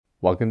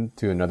Welcome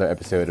to another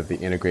episode of the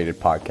Integrated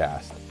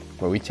Podcast,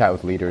 where we chat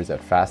with leaders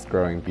at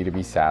fast-growing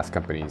B2B SaaS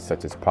companies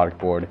such as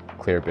Productboard,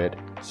 Clearbit,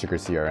 Sugar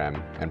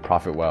CRM, and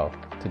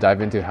ProfitWell to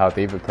dive into how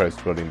they've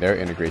approached building their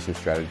integration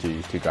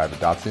strategy to drive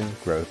adoption,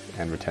 growth,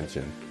 and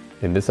retention.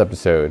 In this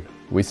episode,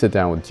 we sit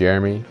down with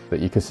Jeremy, the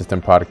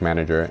ecosystem product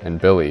manager, and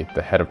Billy,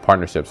 the head of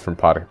partnerships from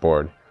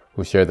Productboard,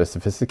 who share the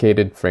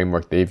sophisticated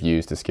framework they've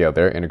used to scale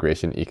their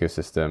integration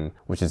ecosystem,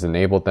 which has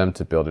enabled them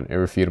to build an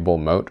irrefutable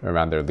moat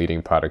around their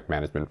leading product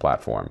management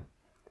platform.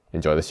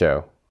 Enjoy the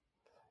show.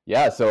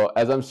 Yeah, so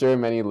as I'm sure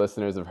many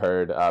listeners have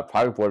heard,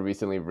 Productboard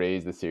recently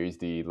raised the Series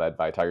D led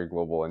by Tiger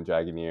Global and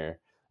Dragoneer.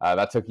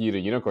 That took you to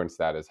unicorn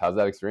status. How's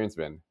that experience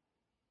been?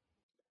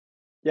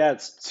 Yeah,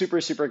 it's super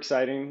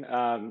exciting.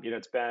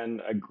 It's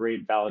been a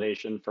great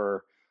validation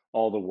for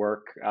all the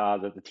work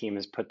that the team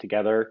has put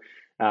together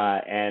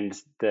and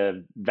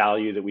the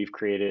value that we've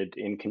created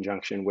in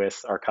conjunction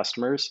with our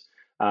customers.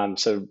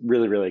 So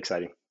really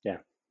exciting. Yeah.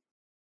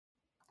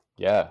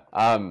 Yeah.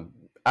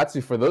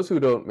 Actually, for those who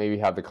don't maybe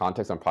have the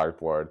context on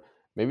Productboard,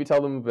 maybe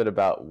tell them a bit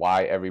about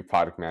why every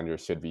product manager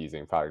should be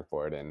using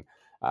Productboard. And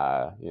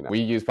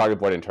we use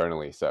Productboard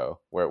internally, so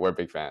we're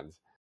big fans.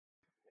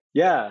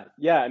 Yeah.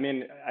 I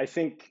mean, I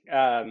think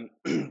a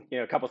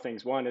couple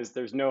things. One is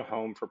there's no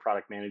home for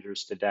product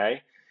managers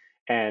today,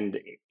 and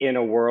in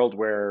a world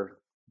where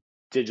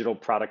digital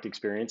product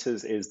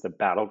experiences is the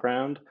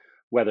battleground,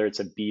 whether it's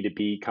a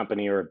B2B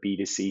company or a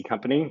B2C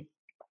company.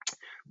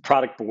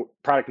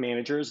 Product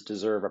managers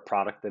deserve a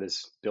product that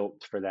is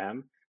built for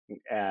them,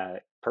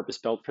 purpose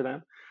built for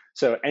them.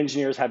 So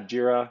engineers have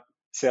Jira,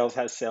 sales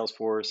has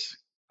Salesforce,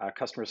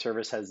 customer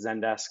service has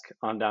Zendesk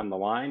on down the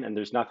line, and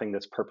there's nothing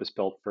that's purpose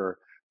built for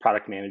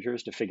product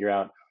managers to figure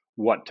out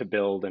what to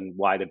build and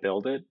why to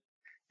build it.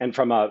 And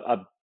from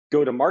a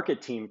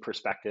go-to-market team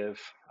perspective,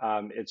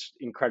 it's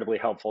incredibly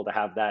helpful to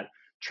have that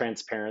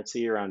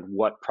transparency around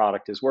what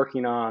product is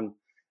working on,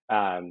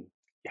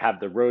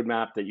 have the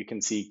roadmap that you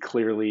can see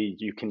clearly,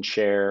 you can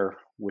share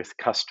with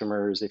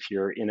customers if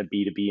you're in a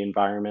B2B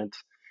environment.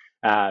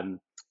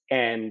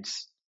 And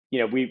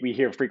we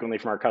hear frequently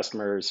from our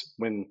customers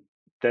when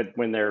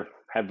they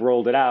have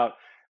rolled it out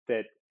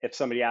that if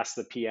somebody asks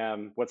the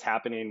PM what's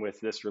happening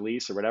with this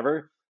release or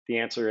whatever, the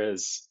answer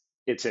is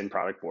it's in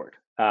Productboard.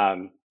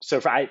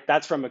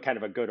 That's from a kind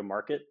of a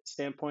go-to-market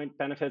standpoint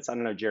benefits. I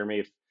don't know, Jeremy,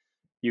 if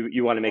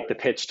you want to make the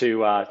pitch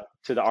to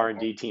the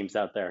R&D teams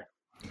out there.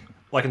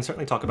 Well, I can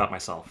certainly talk about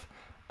myself.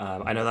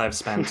 I know that I've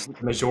spent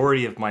the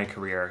majority of my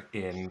career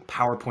in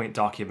PowerPoint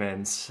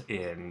documents,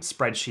 in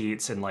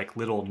spreadsheets, in like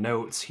little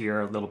notes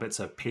here, little bits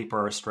of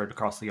paper spread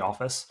across the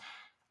office,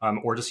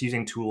 or just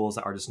using tools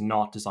that are just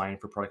not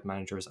designed for product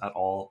managers at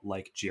all,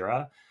 like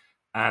Jira.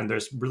 And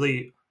there's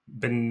really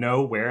been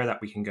nowhere that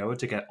we can go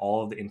to get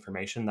all of the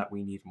information that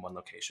we need in one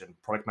location.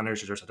 Product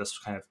managers are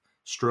just kind of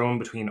strewn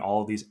between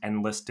all of these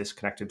endless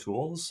disconnected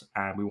tools,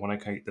 and we want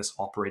to create this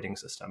operating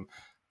system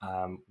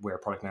where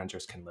product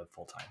managers can live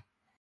full time.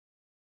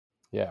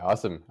 Yeah,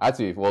 awesome.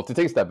 Actually, well, to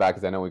take a step back,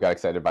 because I know we got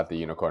excited about the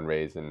unicorn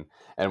raise and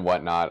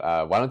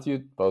whatnot, why don't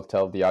you both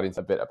tell the audience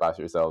a bit about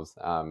yourselves?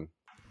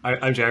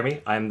 I'm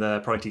Jeremy. I'm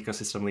the product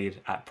ecosystem lead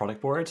at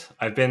Productboard.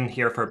 I've been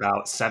here for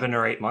about 7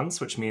 or 8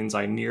 months, which means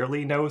I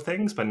nearly know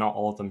things, but not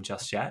all of them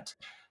just yet.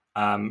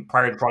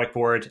 Prior to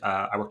Productboard,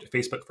 I worked at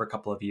Facebook for a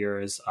couple of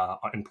years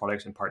in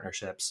product and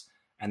partnerships,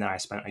 and then I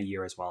spent a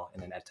year as well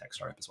in an ed tech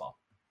startup as well.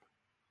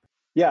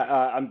 Yeah,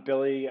 I'm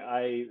Billy.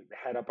 I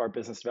head up our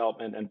business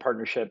development and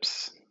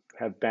partnerships,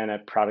 have been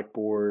at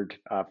Productboard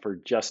for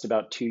just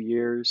about 2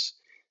 years.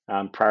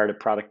 Prior to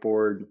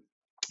Productboard,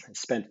 I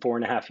spent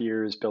 4.5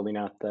 years building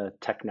out the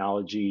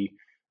technology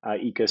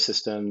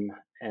ecosystem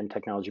and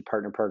technology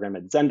partner program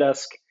at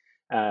Zendesk.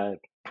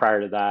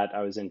 Prior to that,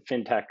 I was in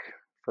fintech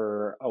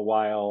for a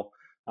while,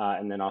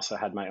 and then also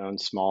had my own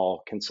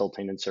small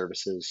consulting and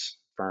services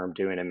firm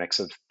doing a mix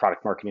of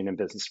product marketing and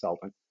business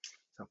development.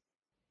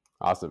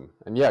 Awesome.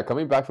 And yeah,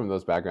 coming back from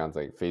those backgrounds,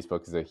 like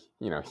Facebook is a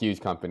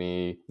huge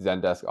company.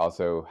 Zendesk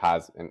also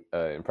has an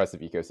impressive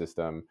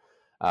ecosystem.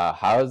 How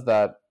has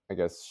that, I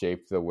guess,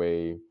 shaped the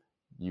way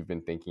you've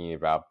been thinking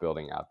about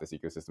building out this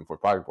ecosystem for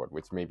Productboard,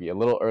 which may be a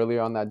little earlier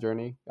on that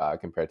journey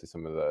compared to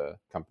some of the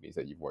companies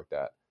that you've worked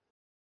at?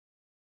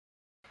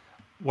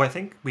 Well, I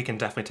think we can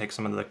definitely take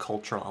some of the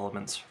cultural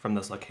elements from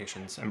those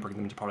locations and bring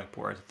them to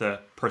Productboard. The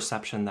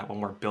perception that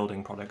when we're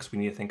building products, we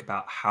need to think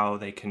about how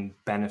they can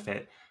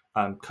benefit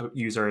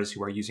users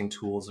who are using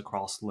tools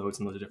across loads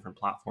and loads of different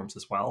platforms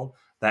as well,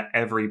 that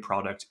every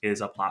product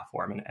is a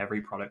platform and every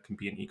product can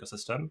be an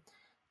ecosystem.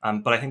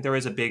 But I think there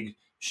is a big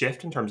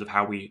shift in terms of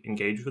how we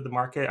engage with the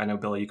market. I know,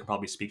 Billy, you can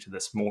probably speak to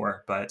this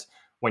more, but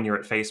when you're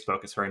at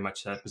Facebook, it's very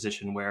much a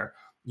position where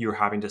you're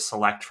having to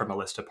select from a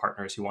list of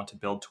partners who want to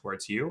build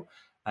towards you.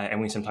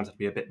 And we sometimes have to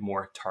be a bit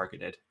more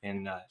targeted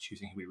in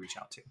choosing who we reach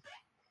out to.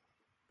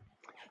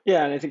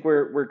 Yeah, and I think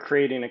we're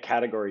creating a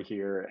category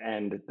here,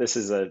 and this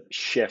is a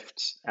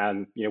shift.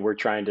 We're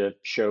trying to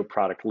show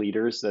product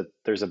leaders that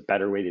there's a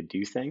better way to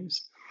do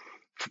things,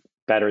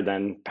 better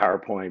than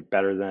PowerPoint,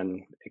 better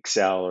than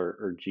Excel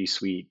or G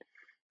Suite.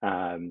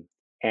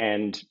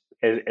 And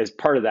as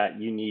part of that,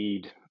 you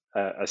need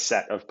a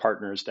set of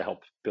partners to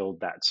help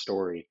build that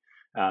story.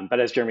 But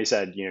as Jeremy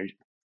said,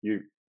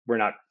 we're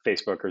not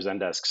Facebook or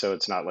Zendesk, so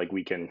it's not like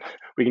we can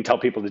tell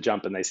people to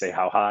jump and they say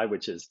how high,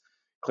 which is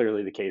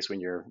clearly the case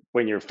when you're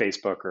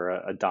Facebook or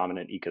a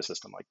dominant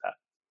ecosystem like that.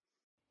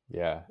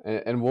 Yeah.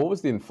 And what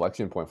was the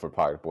inflection point for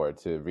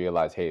Productboard to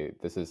realize, hey,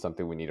 this is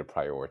something we need to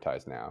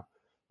prioritize now,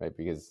 right?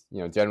 Because,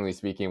 generally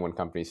speaking, when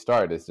companies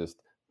start, it's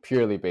just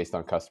purely based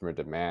on customer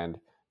demand.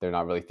 They're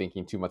not really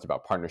thinking too much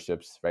about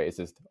partnerships, right? It's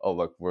just, oh,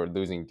 look, we're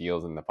losing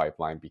deals in the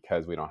pipeline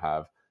because we don't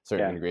have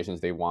certain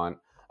integrations they want.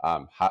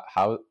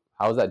 How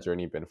has that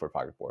journey been for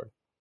Productboard?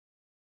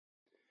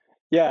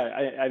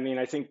 Yeah,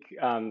 I think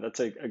that's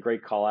a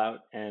great call out,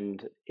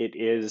 and it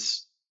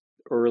is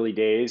early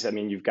days. I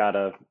mean, you've got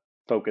to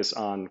focus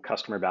on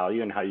customer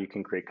value and how you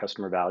can create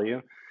customer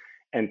value,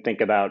 and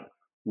think about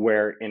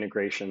where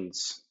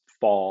integrations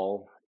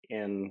fall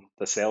in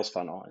the sales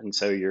funnel. And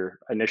so you're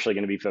initially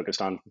going to be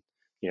focused on,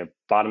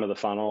 bottom of the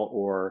funnel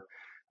or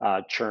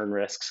churn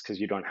risks because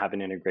you don't have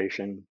an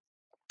integration.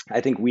 I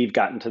think we've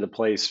gotten to the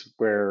place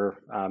where,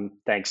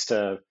 thanks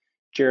to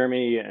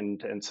Jeremy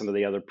and some of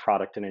the other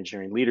product and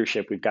engineering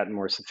leadership, we've gotten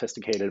more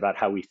sophisticated about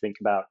how we think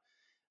about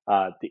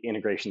the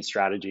integration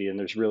strategy. And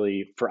there's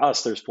really, for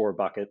us, there's 4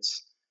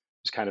 buckets.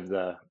 There's kind of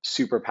the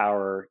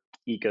superpower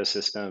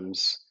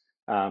ecosystems,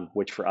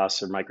 which for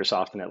us are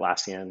Microsoft and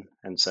Atlassian.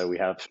 And so we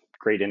have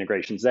great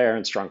integrations there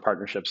and strong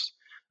partnerships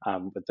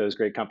with those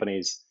great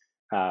companies.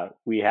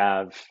 We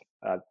have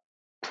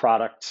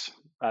product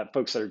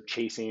folks that are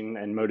chasing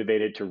and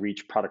motivated to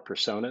reach product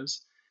personas.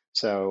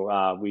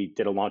 So we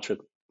did a launch with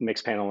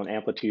Mixpanel and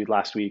Amplitude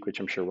last week, which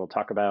I'm sure we'll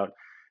talk about.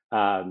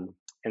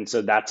 And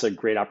so that's a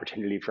great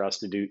opportunity for us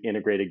to do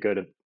integrated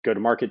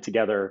go-to-market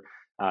together,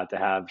 to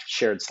have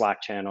shared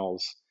Slack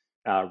channels,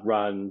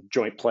 run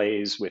joint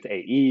plays with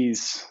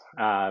AEs.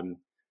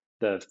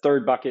 The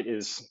third bucket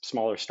is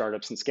smaller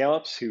startups and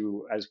scale-ups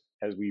who,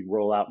 as we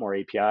roll out more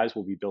APIs,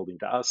 will be building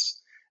to us.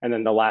 And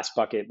then the last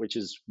bucket, which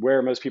is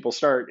where most people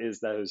start,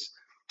 is those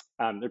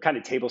they're kind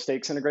of table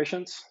stakes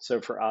integrations.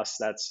 So for us,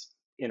 that's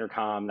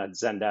Intercom,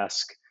 that's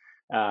Zendesk.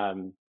 I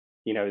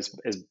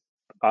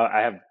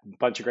have a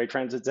bunch of great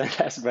friends at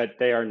Zendesk, but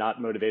they are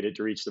not motivated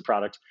to reach the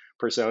product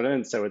persona,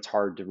 and so it's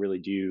hard to really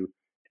do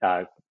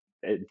go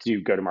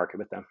to market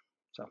with them.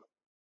 So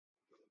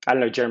I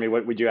don't know, Jeremy,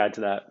 what would you add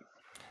to that?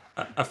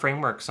 A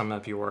framework some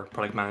of your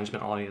product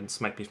management audience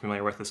might be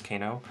familiar with is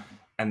Kano,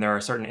 and there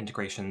are certain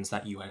integrations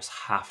that you guys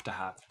have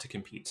to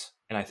compete.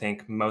 And I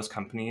think most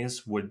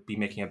companies would be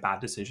making a bad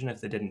decision if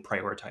they didn't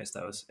prioritize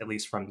those, at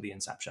least from the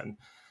inception.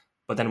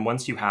 But then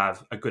once you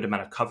have a good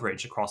amount of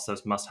coverage across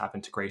those must-have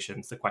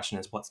integrations, the question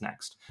is what's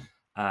next?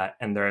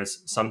 And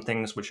there's some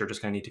things which you're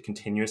just going to need to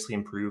continuously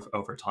improve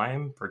over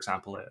time. For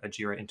example, a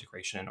Jira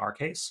integration in our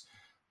case.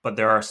 But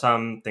there are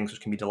some things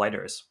which can be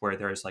delighters, where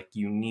there's like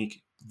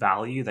unique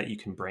value that you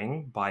can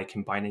bring by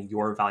combining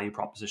your value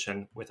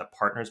proposition with a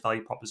partner's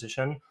value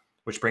proposition,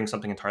 which brings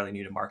something entirely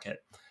new to market.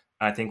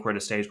 And I think we're at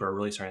a stage where we're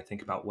really starting to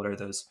think about what are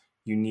those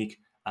unique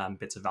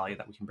bits of value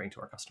that we can bring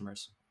to our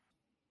customers.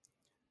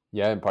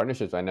 Yeah, in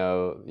partnerships, I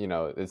know,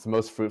 it's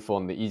most fruitful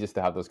and the easiest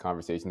to have those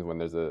conversations when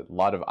there's a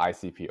lot of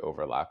ICP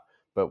overlap.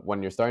 But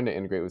when you're starting to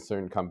integrate with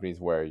certain companies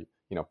where,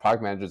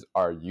 product managers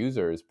are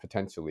users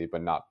potentially,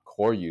 but not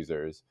core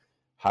users,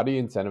 how do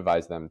you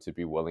incentivize them to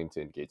be willing to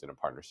engage in a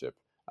partnership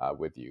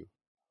with you?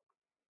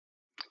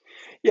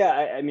 Yeah,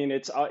 I mean,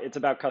 it's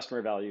about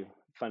customer value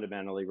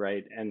fundamentally,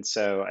 right? And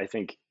so I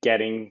think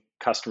getting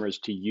customers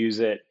to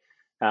use it,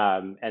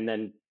 and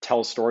then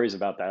tell stories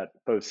about that,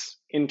 both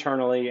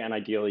internally and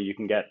ideally you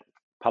can get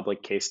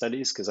public case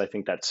studies, because I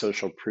think that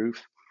social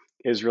proof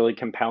is really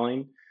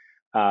compelling.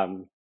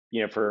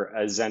 For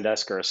a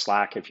Zendesk or a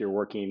Slack, if you're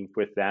working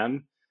with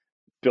them,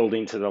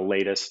 building to the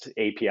latest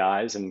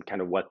APIs and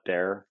kind of what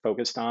they're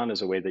focused on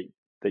is a way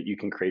that you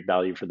can create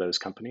value for those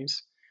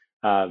companies.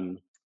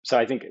 So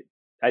I think,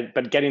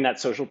 but getting that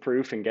social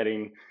proof and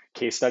getting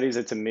case studies,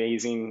 it's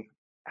amazing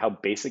how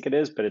basic it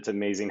is, but it's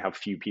amazing how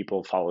few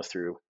people follow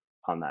through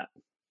on that.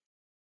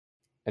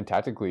 And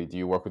tactically, do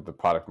you work with the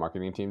product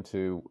marketing team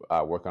to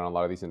work on a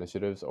lot of these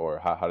initiatives, or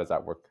how does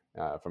that work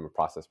from a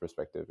process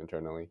perspective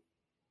internally?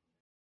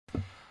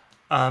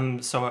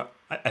 So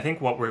I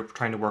think what we're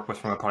trying to work with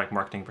from a product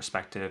marketing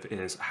perspective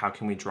is how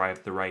can we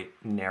drive the right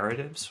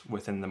narratives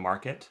within the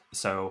market.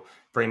 So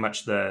very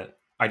much the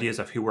ideas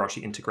of who we're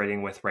actually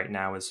integrating with right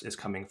now is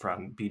coming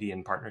from BD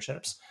and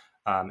partnerships.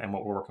 And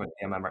what we're working with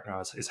AMM right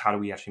now is how do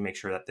we actually make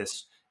sure that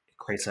this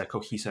creates a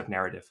cohesive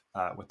narrative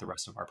with the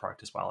rest of our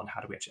product as well, and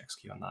how do we actually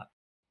execute on that?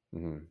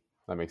 Mm-hmm.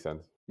 That makes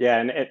sense.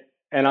 Yeah,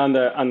 and on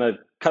the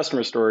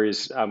customer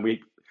stories,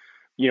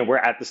 we're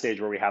at the stage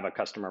where we have a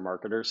customer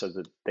marketer so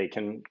that they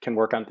can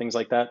work on things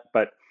like that.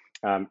 But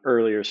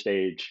earlier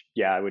stage,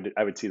 yeah,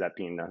 I would see that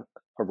being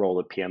a role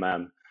that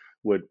PMM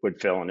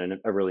would fill, and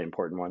a really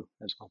important one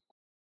as well.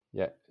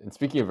 Yeah, and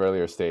speaking of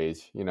earlier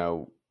stage,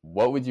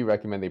 what would you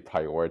recommend they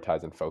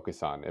prioritize and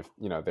focus on if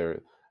they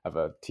have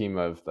a team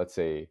of, let's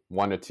say,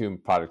 1 or 2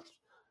 product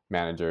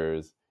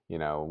managers,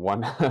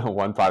 one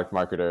one product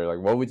marketer, like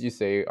what would you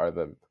say are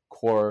the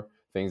core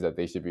things that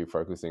they should be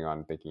focusing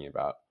on thinking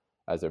about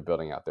as they're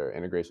building out their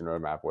integration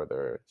roadmap or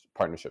their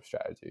partnership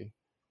strategy?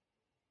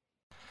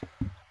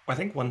 I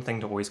think one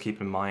thing to always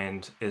keep in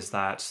mind is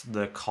that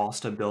the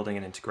cost of building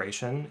an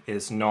integration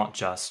is not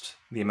just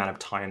the amount of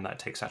time that it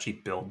takes to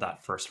actually build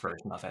that first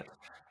version of it.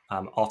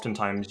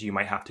 Oftentimes, you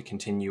might have to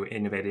continue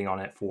innovating on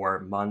it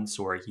for months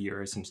or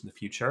years into the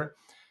future.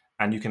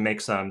 And you can make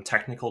some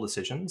technical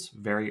decisions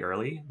very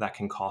early that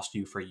can cost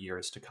you for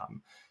years to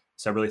come.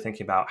 So really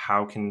thinking about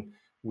how can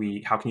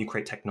you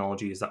create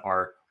technologies that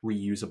are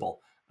reusable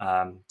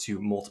to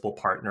multiple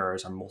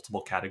partners or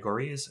multiple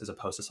categories, as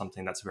opposed to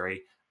something that's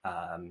very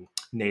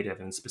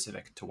native and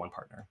specific to one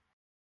partner.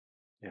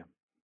 Yeah,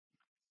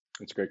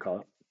 that's a great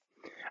call.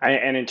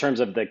 And in terms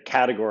of the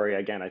category,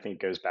 again, I think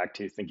it goes back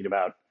to thinking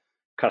about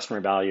customer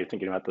value,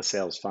 thinking about the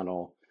sales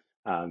funnel.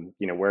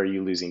 Where are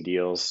you losing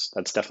deals?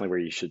 That's definitely where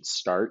you should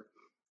start.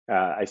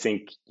 I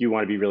think you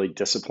want to be really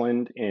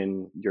disciplined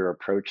in your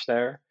approach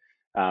there.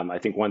 I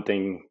think one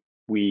thing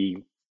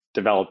we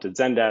developed at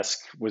Zendesk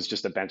was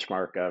just a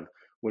benchmark of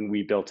when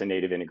we built a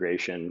native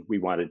integration, we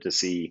wanted to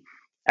see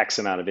X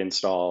amount of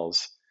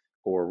installs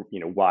or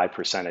Y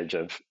percentage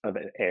of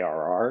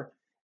ARR.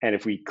 And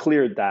if we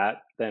cleared that,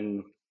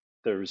 then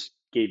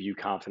gave you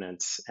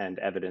confidence and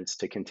evidence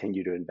to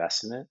continue to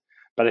invest in it.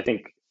 But I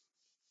think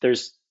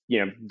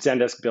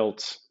Zendesk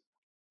built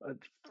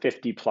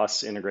 50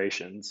 plus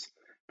integrations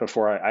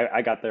before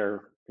I got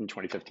there in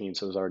 2015.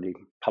 So it was already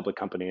a public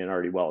company and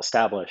already well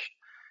established.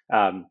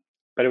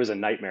 But it was a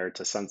nightmare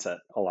to sunset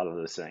a lot of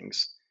those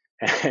things.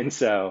 And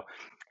so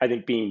I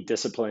think being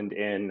disciplined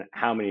in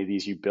how many of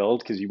these you build,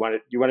 because you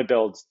want to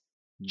build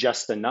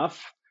just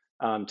enough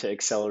to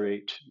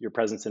accelerate your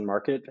presence in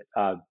market,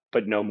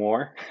 but no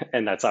more.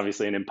 And that's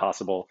obviously an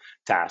impossible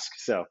task.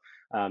 So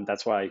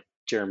that's why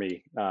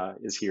Jeremy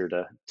is here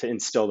to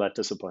instill that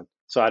discipline.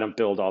 So I don't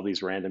build all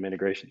these random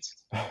integrations.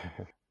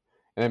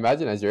 And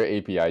imagine as your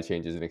API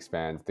changes and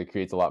expands, that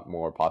creates a lot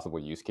more possible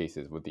use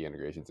cases with the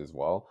integrations as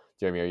well.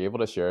 Jeremy, are you able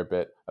to share a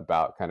bit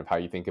about kind of how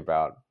you think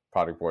about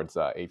Productboard's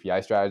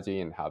API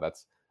strategy and how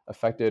that's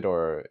affected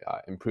or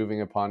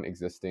improving upon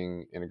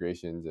existing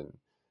integrations and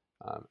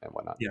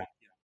whatnot? Yeah,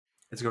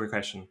 it's a good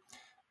question.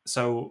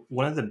 So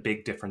one of the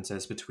big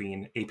differences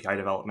between API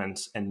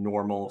development and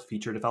normal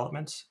feature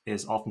development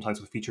is oftentimes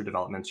with feature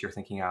development, you're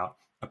thinking out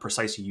a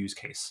precise use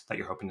case that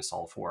you're hoping to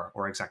solve for,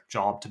 or exact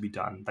job to be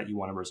done that you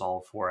want to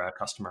resolve for a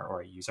customer or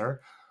a user.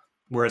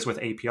 Whereas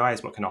with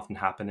APIs, what can often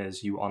happen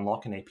is you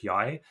unlock an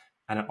API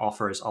and it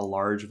offers a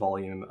large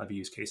volume of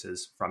use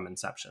cases from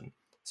inception.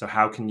 So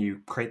how can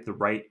you create the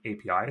right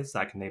APIs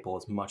that can enable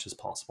as much as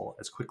possible,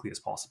 as quickly as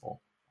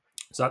possible?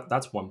 So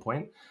that's one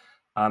point.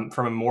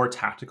 From a more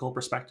tactical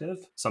perspective,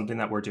 something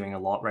that we're doing a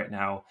lot right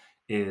now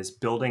is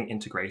building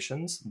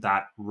integrations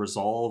that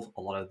resolve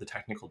a lot of the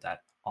technical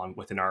debt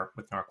within our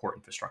core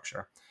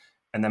infrastructure.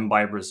 And then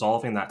by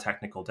resolving that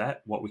technical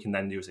debt, what we can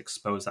then do is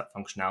expose that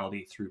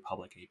functionality through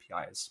public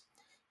APIs.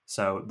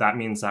 So that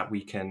means that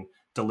we can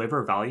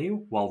deliver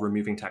value while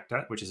removing tech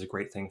debt, which is a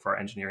great thing for our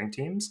engineering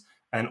teams,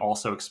 and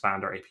also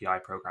expand our API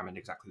program at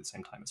exactly the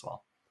same time as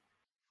well.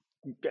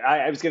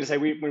 I was going to say,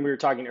 when we were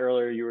talking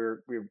earlier,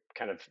 we were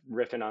kind of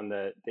riffing on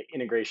the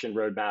integration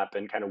roadmap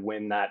and kind of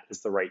when that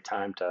is the right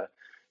time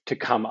to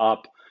come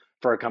up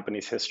for a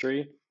company's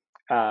history.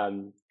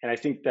 And I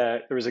think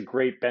that there was a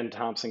great Ben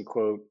Thompson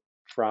quote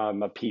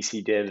from a piece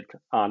he did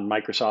on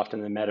Microsoft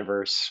and the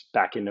metaverse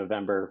back in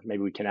November.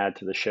 Maybe we can add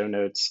to the show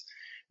notes.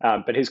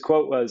 But his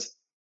quote was,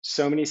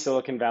 "So many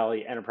Silicon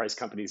Valley enterprise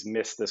companies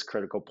miss this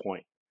critical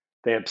point.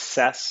 They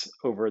obsess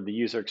over the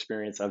user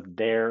experience of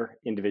their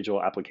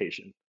individual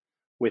application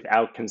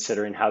without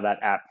considering how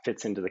that app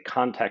fits into the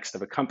context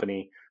of a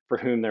company for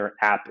whom their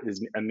app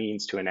is a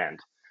means to an end."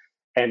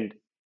 And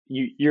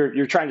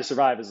you're trying to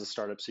survive as a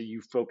startup, so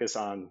you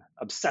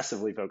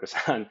obsessively focus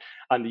on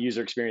the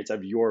user experience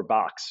of your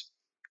box.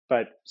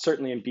 But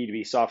certainly in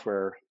B2B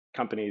software,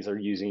 companies are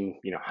using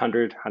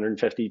 100,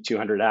 150,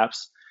 200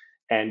 apps,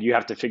 and you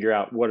have to figure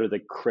out what are the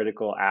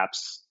critical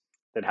apps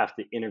that have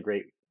to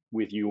integrate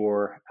with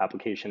your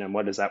application, and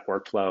what does that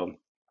workflow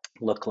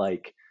look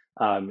like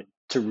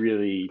to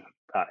really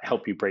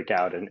help you break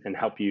out and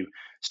help you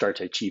start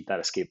to achieve that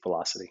escape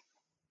velocity.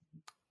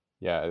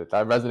 Yeah,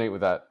 I resonate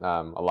with that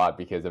a lot,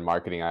 because in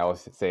marketing, I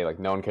always say, like,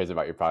 no one cares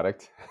about your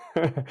product.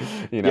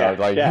 Yeah,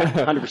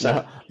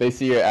 100%. They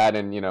see your ad,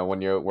 and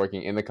when you're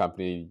working in the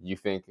company, you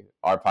think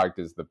our product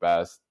is the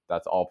best.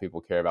 That's all people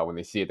care about. When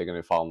they see it, they're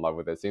going to fall in love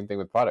with it. Same thing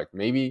with product.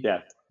 Maybe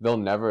they'll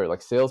never,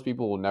 like,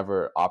 salespeople will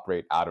never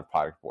operate out of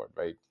Productboard,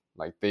 right?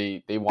 Like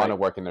they want to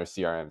work in their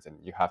CRMs, and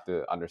you have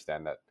to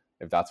understand that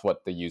if that's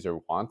what the user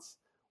wants,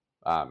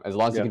 as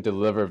long as you can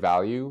deliver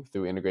value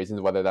through integrations,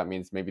 whether that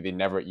means maybe they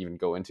never even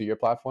go into your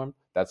platform,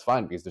 that's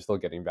fine, because they're still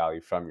getting value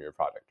from your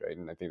product, right?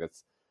 And I think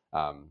that's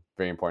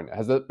very important.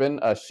 Has there been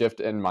a shift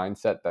in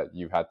mindset that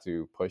you've had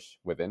to push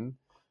within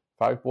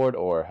Productboard,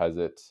 or has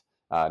it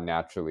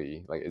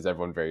naturally, is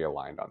everyone very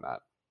aligned on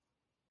that?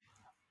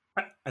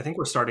 I think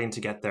we're starting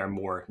to get there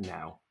more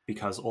now,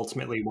 because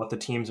ultimately what the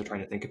teams are trying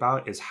to think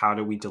about is how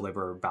do we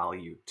deliver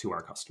value to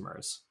our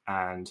customers.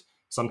 And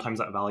sometimes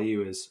that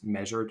value is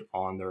measured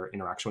on their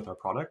interaction with our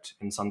product,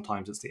 and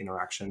sometimes it's the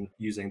interaction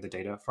using the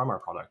data from our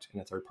product in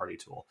a third-party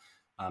tool.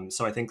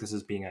 So I think this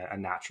is being a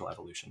natural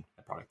evolution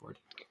at Productboard.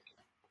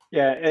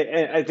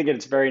 Yeah, I think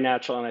it's very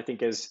natural, and I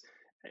think as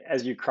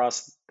you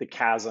cross the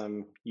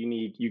chasm,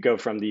 you go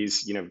from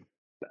these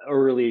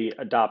early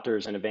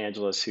adopters and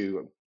evangelists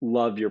who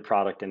love your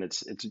product and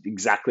it's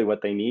exactly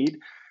what they need,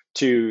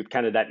 to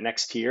kind of that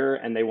next tier,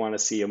 and they want to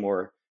see a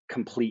more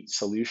complete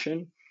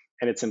solution.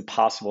 And it's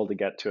impossible to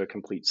get to a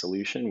complete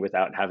solution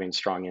without having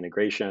strong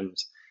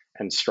integrations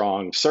and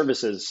strong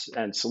services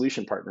and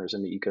solution partners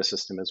in the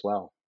ecosystem as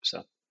well.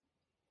 So,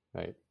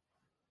 Right.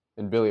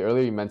 And Billy,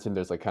 earlier you mentioned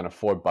there's like kind of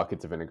four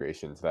buckets of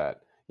integrations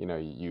that,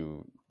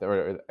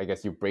 or I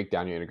guess you break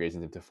down your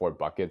integrations into four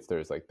buckets.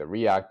 There's like the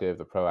reactive,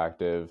 the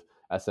proactive,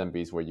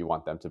 SMBs where you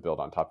want them to build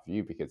on top of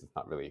you because it's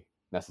not really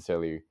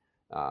necessarily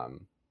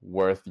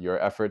worth your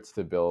efforts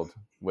to build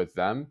with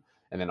them.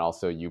 And then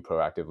also you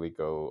proactively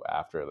go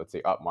after, let's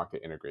say,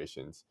 upmarket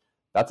integrations.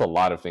 That's a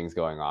lot of things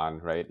going on,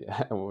 right?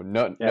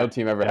 No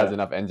team ever has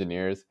enough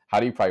engineers. How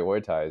do you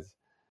prioritize?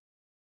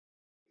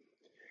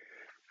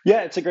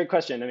 Yeah, it's a great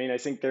question. I mean, I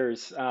think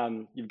there's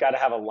you've got to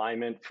have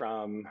alignment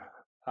from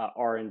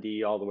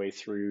R&D all the way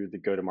through the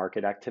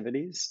go-to-market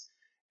activities,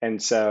 and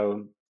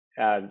so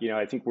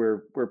I think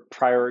we're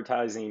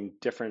prioritizing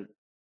different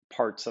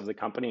parts of the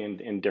company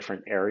in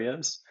different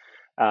areas.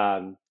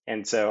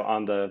 And so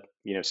on the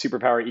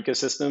superpower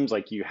ecosystems,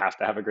 like you have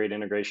to have a great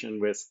integration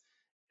with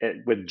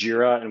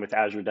Jira and with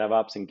Azure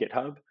DevOps and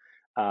GitHub,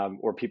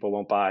 or people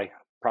won't buy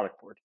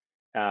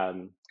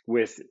Productboard.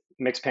 With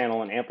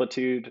Mixpanel and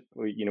Amplitude,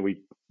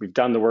 we've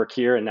done the work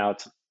here, and now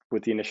it's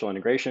with the initial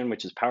integration,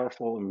 which is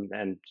powerful.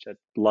 And I'd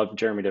love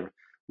Jeremy to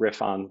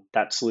riff on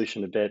that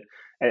solution a bit.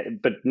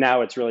 But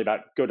now it's really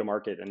about go to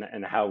market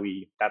and how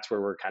that's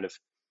where we're kind of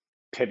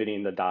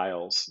pivoting the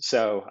dials.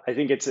 So I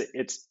think it's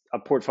a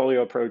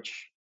portfolio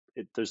approach.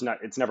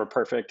 It's never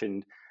perfect,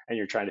 and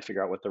you're trying to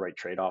figure out what the right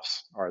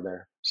trade-offs are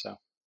there. So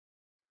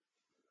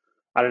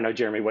I don't know,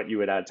 Jeremy, what you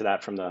would add to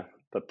that from the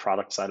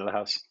product side of the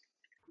house.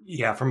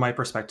 Yeah, from my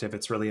perspective,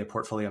 it's really a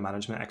portfolio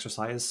management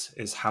exercise,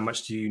 is how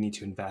much do you need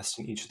to invest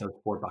in each of those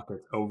four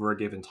buckets over a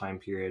given time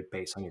period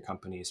based on your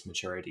company's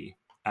maturity.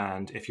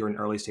 And if you're an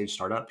early stage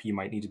startup, you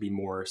might need to be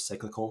more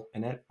cyclical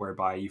in it,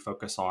 whereby you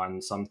focus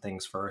on some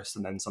things first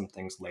and then some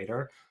things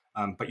later.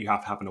 But you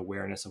have to have an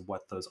awareness of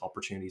what those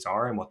opportunities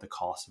are and what the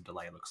cost of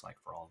delay looks like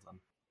for all of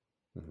them.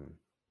 Mm-hmm.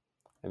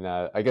 And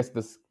I guess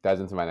this dives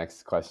into my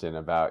next question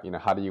about,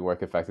 how do you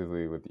work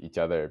effectively with each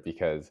other?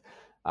 Because,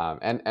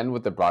 and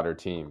with the broader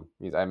team,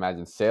 because I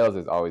imagine sales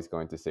is always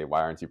going to say,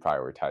 why aren't you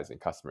prioritizing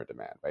customer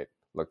demand, right?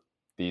 Look,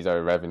 these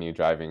are revenue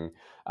driving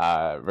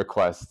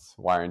requests.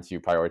 Why aren't you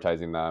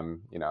prioritizing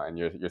them? And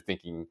you're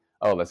thinking,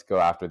 oh, let's go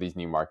after these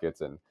new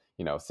markets, and,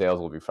 sales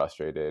will be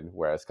frustrated.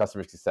 Whereas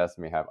customer success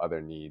may have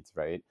other needs,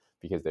 right?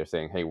 Because they're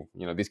saying, hey,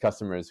 these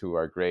customers who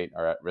are great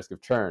are at risk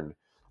of churn.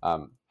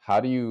 How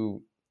do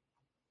you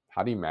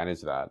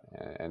manage that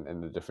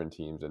and the different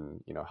teams,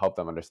 and help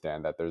them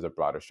understand that there's a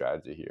broader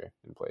strategy here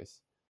in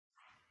place?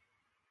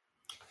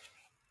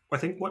 I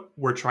think what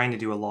we're trying to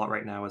do a lot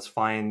right now is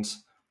find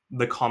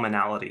the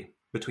commonality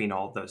between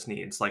all of those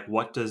needs. Like,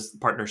 what does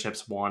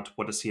partnerships want?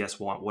 What does CS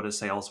want? What does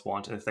sales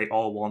want? And if they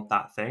all want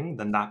that thing,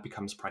 then that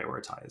becomes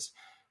prioritized.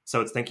 So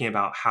it's thinking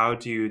about how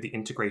do the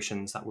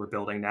integrations that we're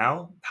building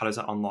now, how does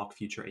it unlock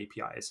future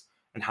APIs?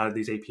 And how do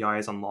these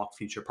APIs unlock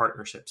future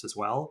partnerships as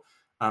well?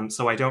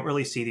 So I don't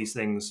really see these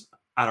things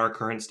at our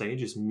current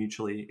stage as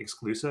mutually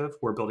exclusive.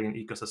 We're building an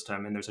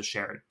ecosystem and there's a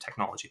shared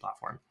technology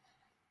platform.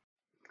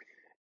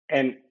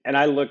 And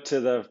I look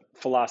to the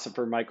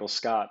philosopher Michael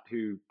Scott,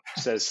 who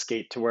says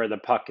skate to where the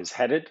puck is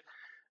headed.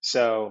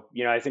 So,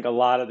 I think a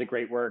lot of the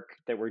great work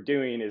that we're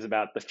doing is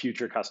about the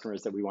future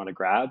customers that we want to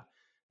grab,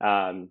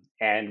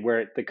 and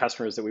where the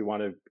customers that we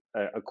want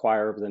to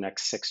acquire over the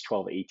next 6,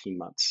 12, 18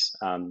 months.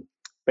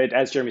 But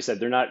as Jeremy said,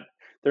 they're not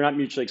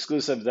mutually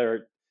exclusive.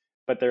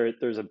 But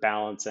there's a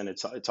balance, and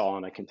it's all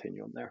on a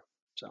continuum there.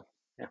 So,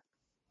 yeah.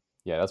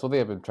 Yeah, that's what they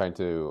have been trying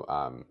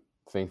to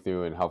think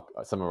through, and help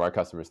some of our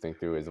customers think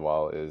through as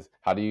well, is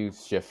how do you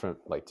shift from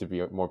to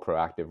be more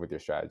proactive with your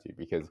strategy,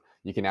 because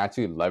you can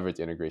actually leverage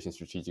integration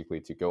strategically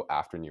to go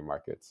after new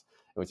markets,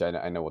 which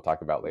I know we'll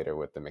talk about later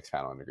with the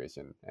Mixpanel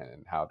integration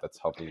and how that's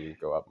helping you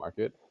go up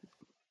market.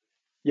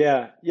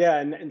 Yeah,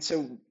 and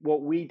so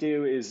what we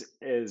do is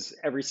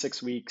every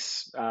 6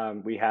 weeks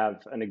we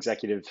have an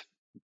executive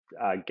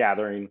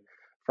gathering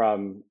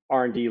from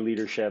R&D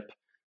leadership,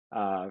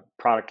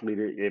 product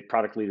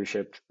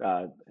leadership,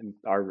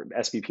 our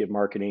SVP of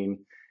marketing,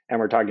 and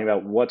we're talking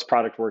about what's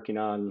product working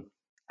on,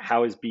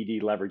 how is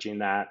BD leveraging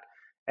that,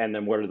 and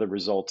then what are the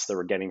results that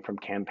we're getting from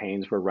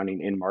campaigns we're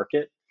running in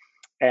market.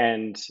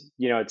 And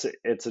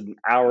it's an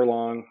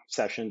hour-long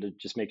session to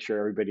just make sure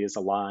everybody is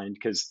aligned,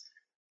 because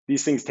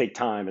these things take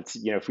time. It's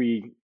if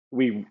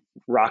we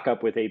rock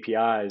up with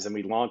APIs and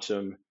we launch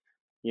them,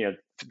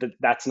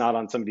 that's not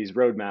on somebody's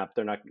roadmap.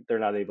 They're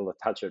not able to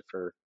touch it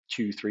for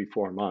 2, 3,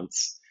 4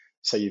 months.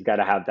 So you've got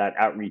to have that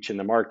outreach in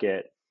the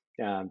market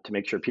to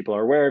make sure people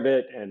are aware of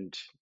it. And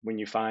when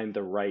you find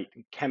the right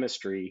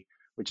chemistry,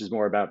 which is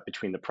more about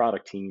between the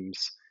product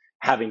teams,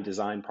 having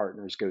design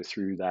partners go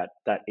through that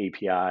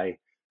API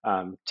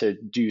to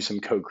do some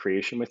code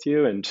creation with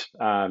you.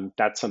 And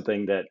that's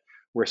something that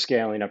we're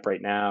scaling up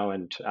right now.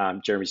 And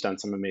Jeremy's done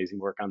some amazing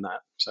work on that.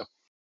 So.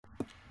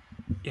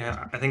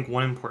 Yeah, I think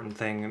one important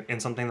thing,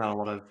 and something that a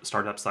lot of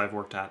startups that I've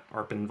worked at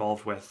or been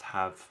involved with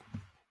have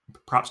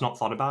perhaps not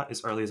thought about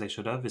as early as they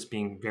should have, is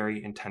being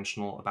very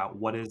intentional about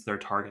what is their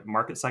target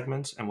market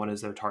segment and what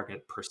is their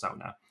target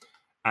persona.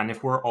 And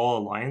if we're all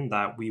aligned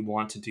that we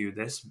want to do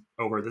this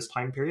over this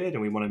time period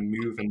and we want to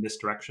move in this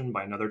direction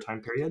by another time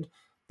period,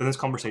 then this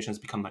conversation has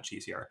become much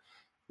easier.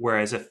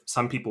 Whereas if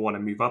some people want to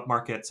move up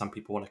market, some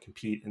people want to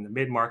compete in the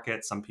mid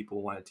market, some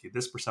people want to do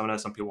this persona,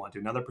 some people want to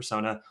do another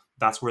persona,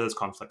 that's where those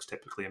conflicts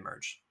typically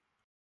emerge.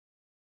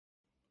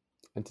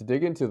 And to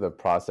dig into the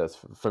process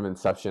from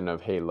inception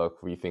of, hey,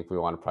 look, we think we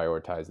want to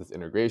prioritize this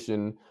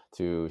integration,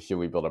 to should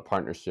we build a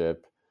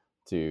partnership,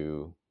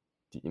 to,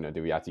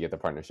 do we have to get the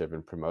partnership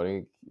and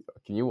promoting?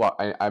 Can you walk?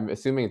 I'm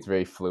assuming it's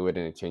very fluid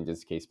and it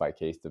changes case by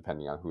case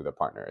depending on who the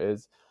partner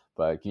is.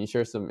 But can you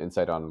share some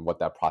insight on what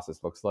that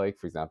process looks like?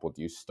 For example,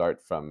 do you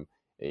start from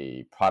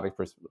a product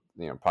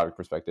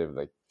perspective,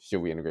 like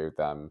should we integrate with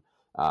them?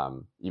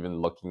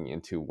 Even looking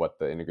into what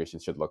the integration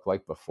should look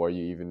like before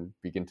you even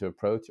begin to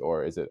approach,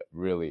 or is it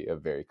really a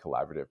very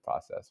collaborative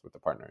process with the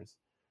partners?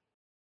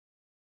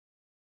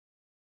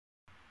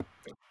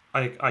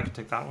 I can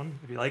take that one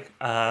if you like.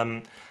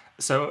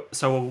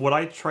 So what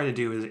I try to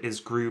do is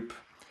group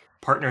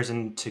partners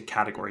into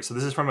categories. So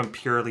this is from a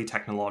purely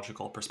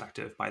technological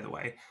perspective, by the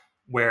way,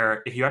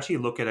 where if you actually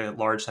look at a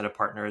large set of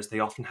partners, they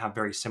often have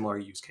very similar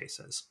use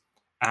cases.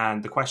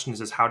 And the question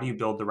is how do you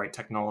build the right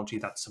technology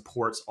that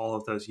supports all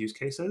of those use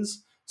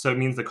cases? So it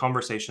means the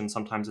conversation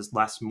sometimes is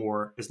less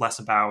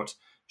about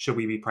should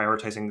we be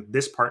prioritizing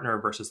this partner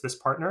versus this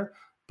partner,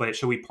 but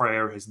should we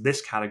prioritize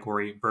this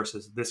category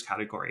versus this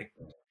category?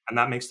 And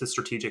that makes the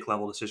strategic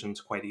level decisions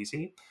quite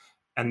easy.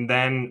 And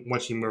then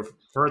once you move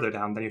further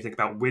down, then you think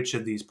about which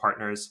of these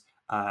partners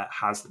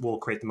will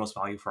create the most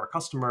value for our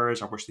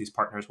customers, or which of these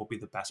partners will be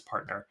the best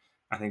partner.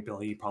 I think,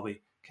 Billy, you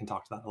probably can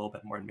talk to that a little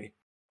bit more than me.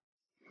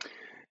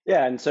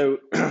 Yeah, and so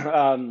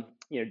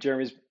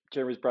Jeremy's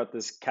brought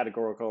this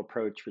categorical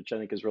approach, which I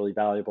think is really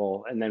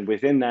valuable. And then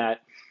within that,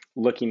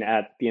 looking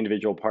at the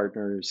individual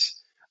partners,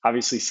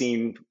 obviously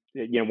seeing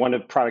one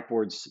of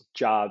Productboard's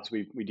jobs,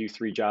 we do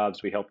 3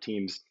 jobs. We help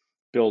teams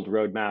build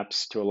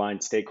roadmaps to align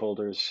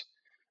stakeholders.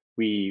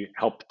 We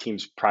help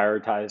teams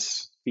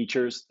prioritize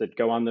features that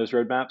go on those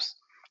roadmaps.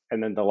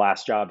 And then the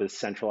last job is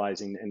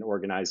centralizing and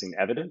organizing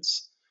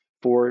evidence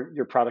for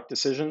your product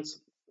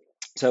decisions.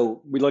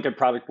 So we look at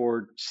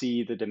Productboard,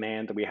 see the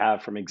demand that we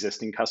have from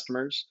existing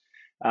customers,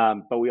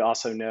 but we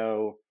also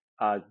know,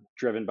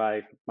 driven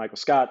by Michael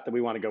Scott, that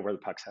we want to go where the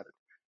puck's headed.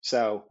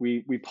 So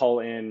we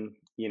pull in,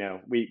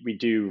 we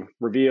do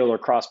reveal or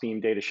cross-beam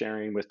data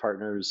sharing with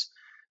partners.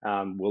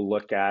 We'll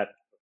look at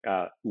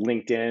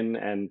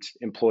LinkedIn and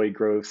employee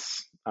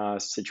growth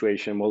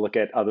situation. We'll look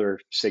at other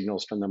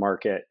signals from the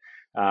market.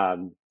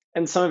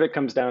 And some of it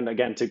comes down,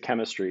 again, to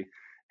chemistry.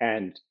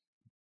 And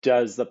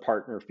does the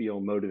partner feel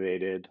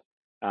motivated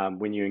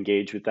when you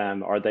engage with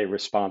them? Are they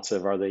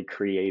responsive? Are they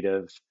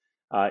creative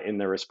in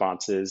their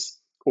responses?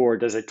 Or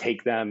does it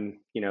take them,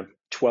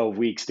 12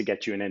 weeks to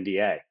get you an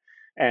NDA?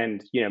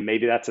 And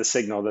maybe that's a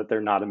signal that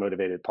they're not a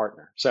motivated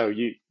partner. So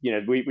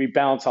we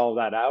balance all of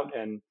that out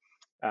and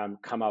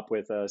come up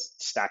with a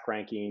stack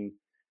ranking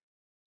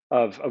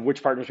of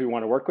which partners we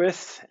want to work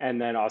with, and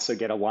then also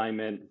get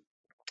alignment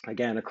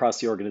again across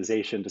the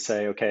organization to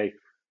say, okay,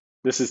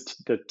 this is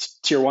the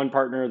tier 1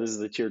 partner, this is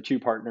the tier 2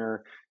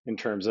 partner in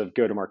terms of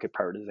go-to-market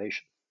prioritization.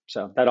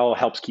 So that all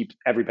helps keep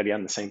everybody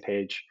on the same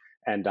page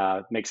and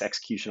makes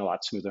execution a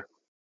lot smoother.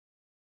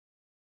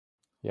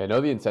 Yeah, I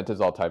know the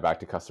incentives all tie back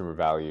to customer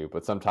value,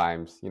 but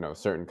sometimes,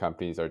 certain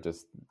companies are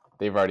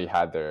they've already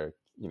had their,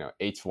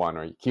 H1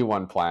 or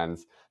Q1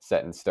 plans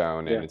set in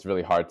stone, and it's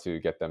really hard to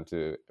get them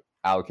to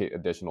allocate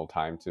additional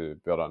time to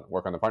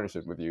work on the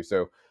partnership with you.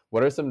 So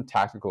what are some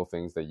tactical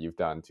things that you've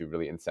done to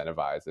really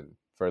incentivize and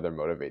further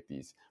motivate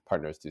these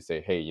partners to say,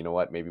 hey, you know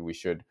what, maybe we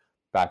should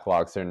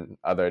backlog certain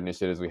other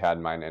initiatives we had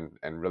in mind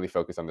and really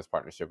focus on this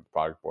partnership with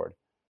Productboard?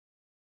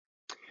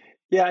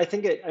 Yeah, I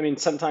think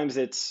sometimes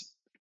it's,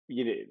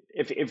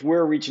 if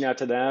we're reaching out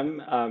to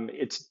them,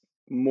 it's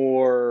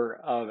more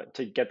of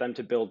to get them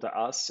to build to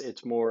us.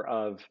 It's more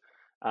of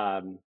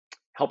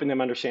helping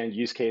them understand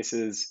use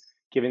cases,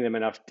 giving them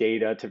enough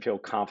data to feel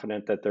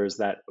confident that there's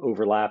that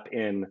overlap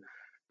in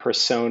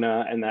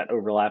persona and that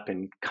overlap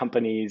in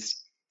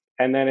companies.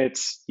 And then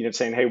it's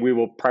saying, hey, we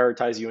will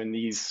prioritize you in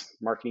these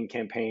marketing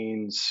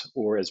campaigns,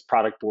 or as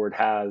Productboard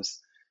has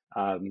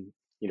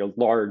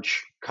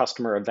large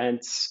customer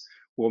events,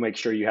 we'll make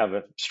sure you have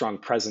a strong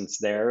presence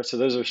there. So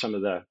those are some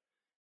of the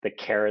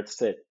carrots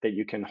that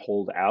you can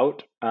hold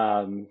out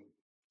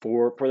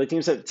for the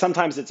teams.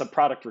 Sometimes it's a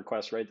product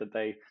request, right? That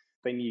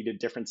they need a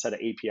different set of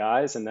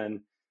APIs, and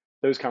then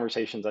those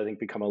conversations I think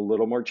become a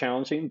little more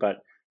challenging, but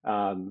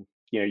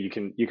you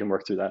can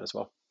work through that as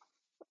well.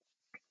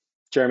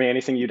 Jeremy,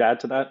 anything you'd add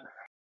to that?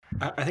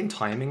 I think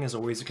timing is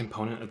always a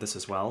component of this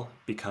as well,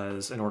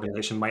 because an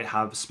organization might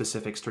have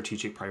specific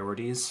strategic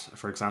priorities.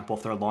 For example,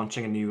 if they're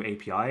launching a new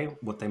API,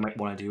 what they might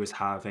want to do is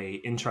have a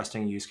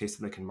interesting use case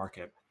that they can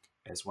market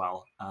as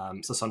well.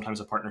 So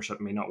sometimes a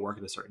partnership may not work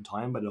at a certain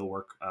time, but it'll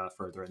work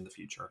further in the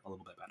future a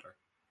little bit better.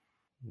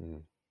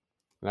 Mm.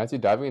 And actually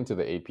diving into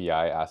the API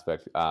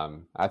aspect,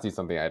 actually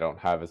something I don't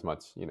have as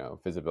much,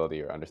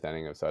 visibility or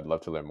understanding of. So I'd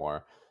love to learn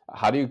more.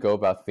 How do you go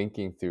about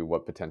thinking through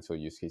what potential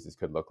use cases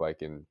could look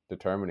like in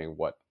determining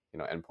what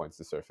endpoints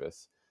to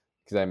surface?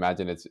 Because I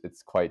imagine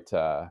it's quite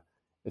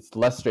it's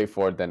less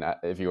straightforward than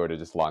if you were to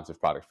just launch a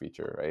product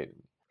feature, right?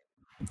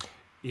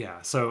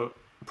 Yeah. So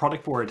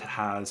Productboard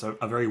has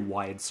a very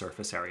wide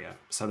surface area.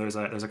 So there's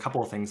a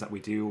couple of things that we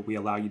do. We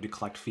allow you to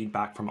collect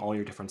feedback from all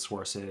your different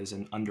sources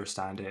and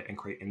understand it and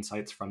create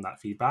insights from that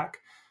feedback.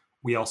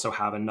 We also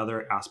have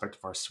another aspect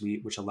of our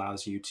suite, which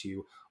allows you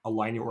to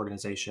align your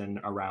organization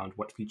around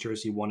what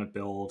features you want to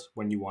build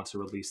when you want to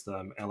release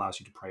them, and allows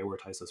you to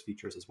prioritize those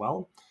features as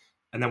well.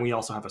 And then we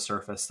also have a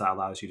surface that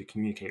allows you to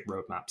communicate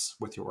roadmaps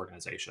with your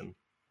organization.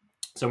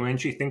 So when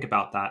you think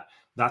about that,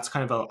 that's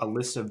kind of a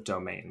list of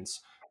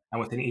domains. And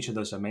within each of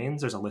those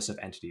domains, there's a list of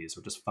entities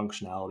or just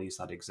functionalities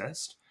that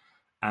exist.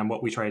 And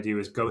what we try to do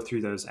is go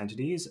through those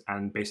entities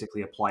and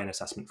basically apply an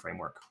assessment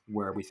framework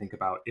where we think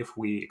about, if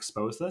we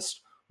expose this,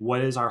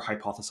 what is our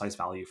hypothesized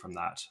value from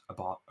that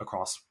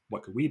across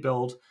what could we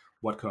build,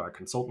 what could our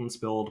consultants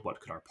build, what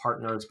could our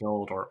partners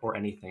build, or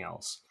anything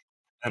else?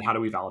 And how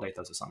do we validate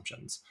those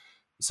assumptions?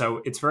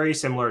 So it's very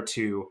similar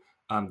to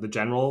the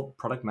general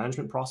product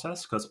management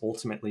process, because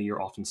ultimately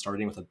you're often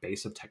starting with a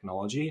base of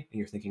technology and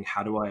you're thinking,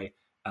 how do I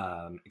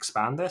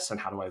expand this and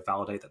how do I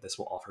validate that this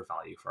will offer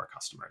value for our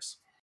customers?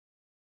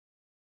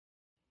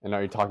 And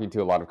are you talking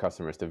to a lot of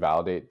customers to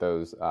validate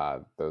those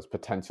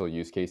potential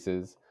use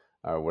cases?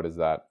 Or what does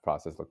that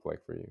process look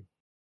like for you?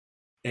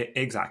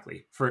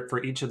 Exactly.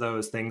 For each of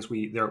those things,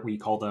 we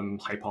call them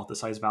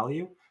hypothesized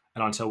value.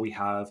 And until we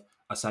have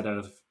a set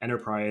of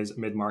enterprise,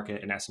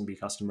 mid-market, and SMB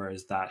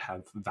customers that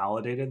have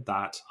validated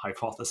that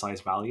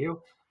hypothesized value,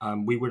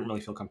 we wouldn't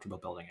really feel comfortable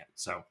building it.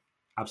 So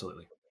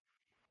absolutely.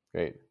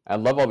 Great. I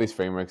love all these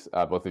frameworks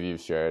both of you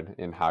have shared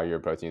in how you're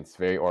approaching it. It's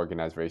very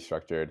organized, very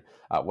structured.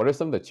 What are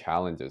some of the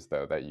challenges,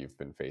 though, that you've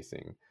been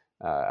facing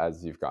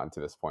as you've gotten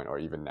to this point, or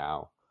even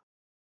now?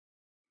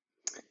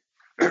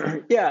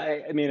 Yeah,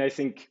 I mean, I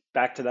think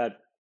back to that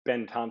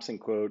Ben Thompson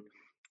quote,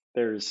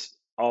 there's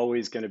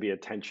always going to be a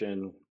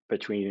tension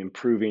between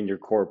improving your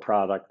core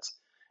product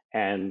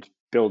and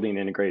building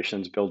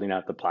integrations, building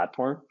out the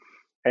platform.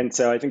 And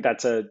so I think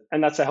that's a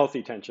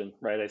healthy tension,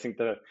 right? I think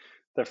the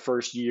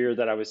first year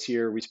that I was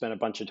here, we spent a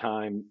bunch of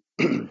time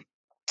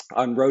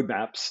on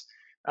roadmaps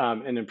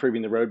and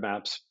improving the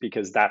roadmaps,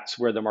 because that's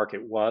where the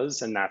market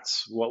was and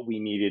that's what we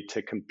needed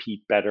to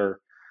compete better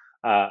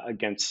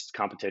against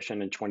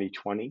competition in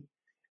 2020.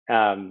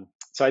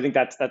 So I think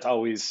that's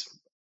always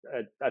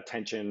a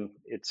tension.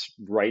 It's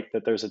right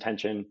that there's a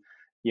tension.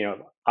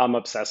 I'm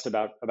obsessed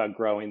about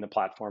growing the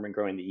platform and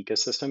growing the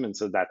ecosystem, and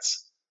so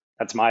that's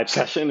my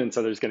obsession. And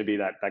so there's going to be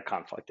that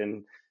conflict.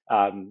 And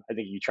I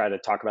think you try to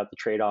talk about the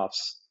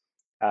trade-offs.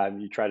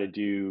 You try to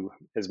do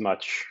as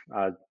much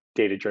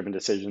data-driven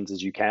decisions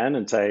as you can,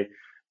 and say,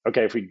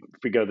 okay, if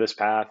we go this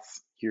path,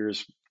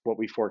 here's what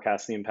we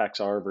forecast the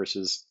impacts are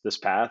versus this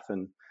path,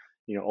 and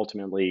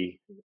ultimately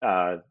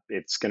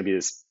it's going to be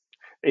this.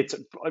 It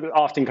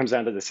often comes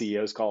down to the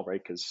CEO's call,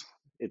 right? Because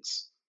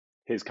it's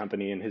his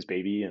company and his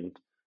baby, and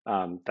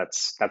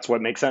that's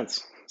what makes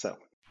sense. So,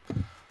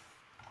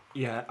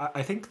 yeah,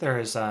 I think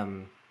there's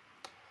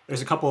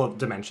a couple of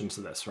dimensions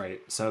to this, right?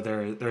 So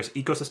there's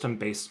ecosystem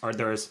based, or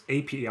there's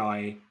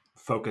API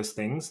focused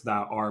things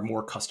that are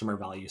more customer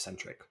value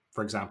centric.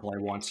 For example, I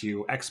want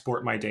to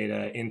export my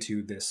data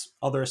into this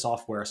other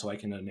software so I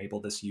can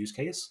enable this use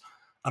case,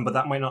 but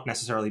that might not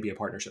necessarily be a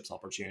partnerships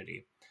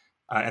opportunity.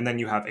 And then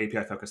you have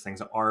API focused things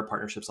that are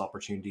partnerships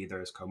opportunity.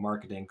 There's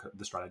co-marketing,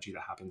 the strategy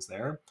that happens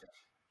there.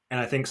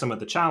 And I think some of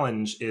the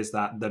challenge is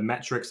that the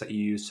metrics that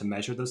you use to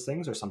measure those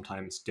things are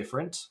sometimes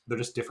different. They're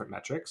just different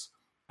metrics,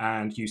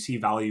 and you see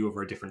value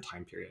over a different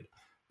time period.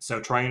 So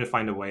trying to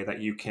find a way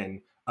that you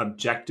can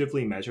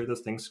objectively measure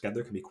those things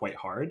together can be quite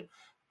hard.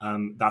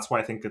 That's why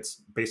I think it's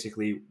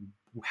basically,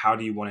 how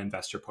do you want to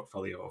invest your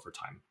portfolio over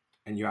time?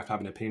 And you have to have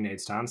an opinionated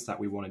stance that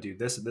we want to do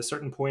this at this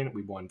certain point.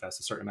 We want to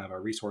invest a certain amount of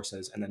our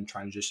resources and then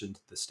transition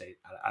to the state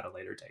at a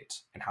later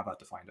date, and have that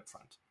defined up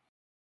front.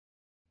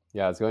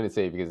 Yeah, I was going to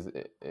say, because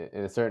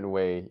in a certain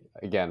way,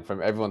 again,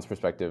 from everyone's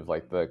perspective,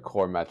 like the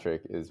core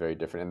metric is very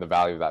different and the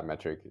value of that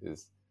metric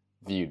is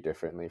viewed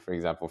differently. For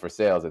example, for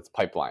sales, it's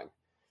pipeline,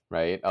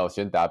 right? Oh,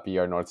 shouldn't that be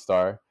our North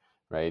Star,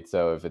 right?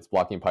 So if it's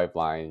blocking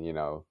pipeline,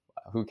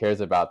 who cares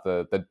about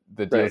the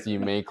deals right. you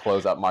may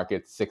close up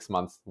market 6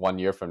 months, 1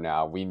 year from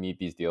now? We need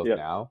these deals Yep.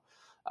 now.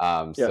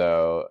 Yep.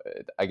 So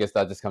I guess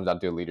that just comes down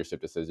to a leadership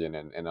decision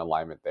and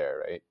alignment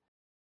there, right?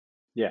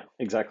 Yeah,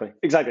 exactly.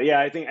 Yeah,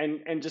 I think,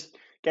 and just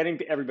getting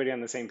everybody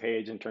on the same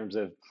page in terms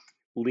of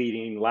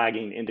leading,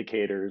 lagging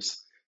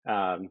indicators,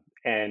 and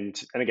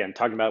again,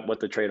 talking about what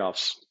the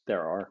trade-offs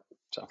there are.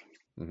 So.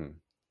 Mm-hmm.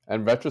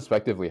 And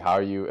retrospectively, how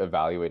are you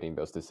evaluating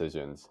those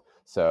decisions?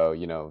 So,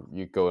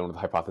 you go in with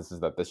the hypothesis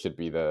that this should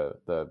be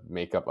the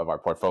makeup of our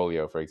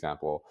portfolio, for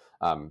example.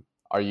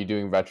 Are you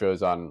doing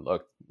retros on,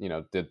 look,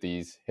 did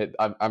these hit?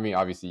 I mean,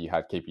 obviously you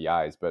had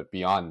KPIs, but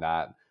beyond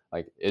that,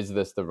 like, is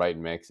this the right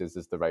mix? Is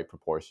this the right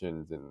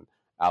proportions and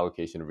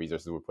allocation of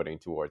resources we're putting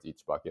towards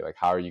each bucket? Like,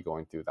 how are you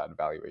going through that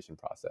evaluation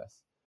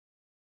process?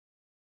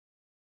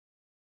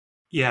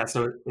 Yeah,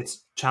 so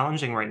it's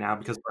challenging right now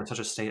because we're in such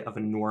a state of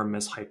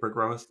enormous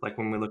hypergrowth. Like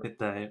when we look at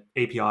the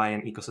API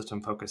and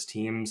ecosystem focused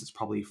teams, it's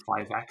probably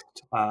 5x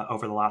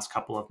over the last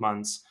couple of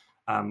months.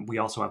 We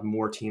also have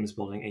more teams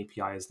building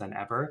APIs than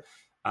ever.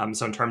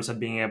 So in terms of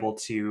being able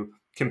to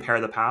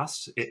compare the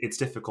past, it's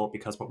difficult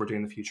because what we're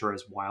doing in the future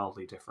is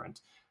wildly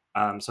different.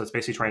 So it's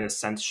basically trying to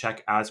sense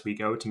check as we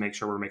go to make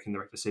sure we're making the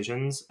right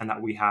decisions and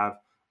that we have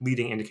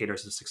leading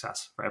indicators of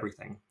success for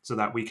everything so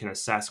that we can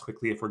assess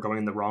quickly if we're going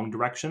in the wrong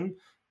direction,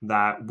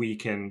 that we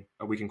can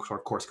sort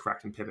of course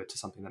correct and pivot to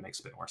something that makes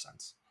a bit more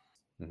sense.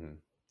 Mm-hmm.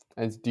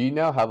 And do you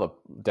now have a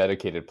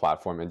dedicated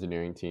platform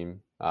engineering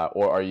team,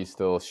 or are you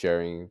still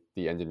sharing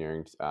the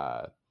engineering,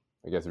 I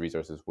guess,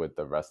 resources with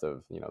the rest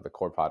of the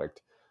core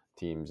product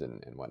teams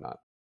and whatnot?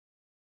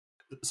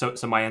 So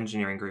my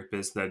engineering group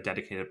is the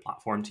dedicated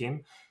platform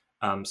team.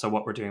 So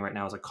what we're doing right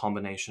now is a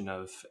combination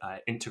of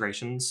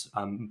integrations,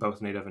 both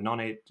native and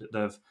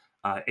non-native,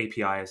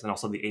 APIs, and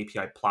also the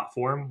API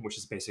platform, which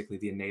is basically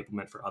the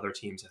enablement for other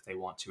teams if they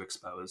want to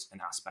expose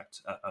an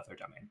aspect of their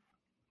domain.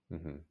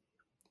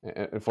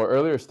 Mm-hmm. And for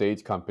earlier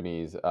stage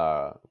companies,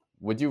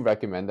 would you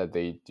recommend that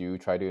they do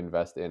try to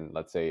invest in,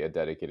 let's say, a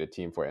dedicated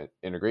team for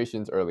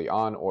integrations early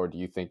on, or do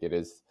you think it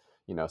is,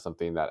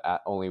 something that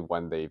only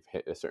when they've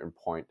hit a certain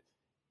point,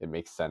 it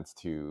makes sense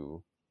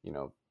to,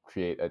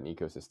 create an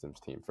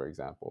ecosystems team, for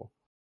example?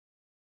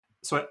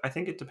 So I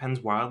think it depends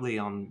wildly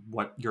on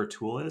what your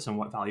tool is and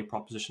what value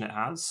proposition it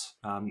has.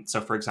 So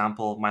for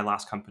example, my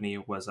last company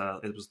was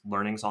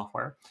learning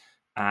software.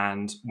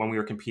 And when we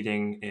were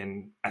competing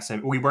in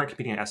we weren't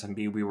competing in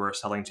SMB, we were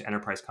selling to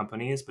enterprise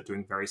companies, but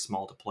doing very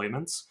small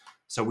deployments.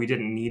 So we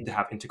didn't need to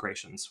have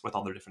integrations with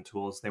all their different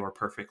tools. They were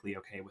perfectly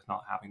okay with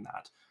not having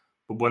that.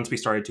 But once we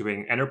started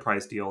doing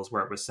enterprise deals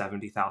where it was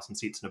 70,000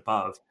 seats and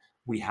above,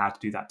 we had to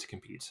do that to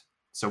compete.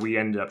 So we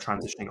ended up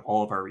transitioning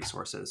all of our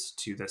resources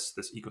to this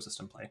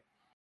ecosystem play.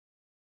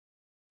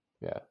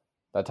 Yeah,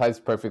 that ties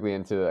perfectly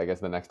into, I guess,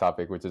 the next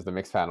topic, which is the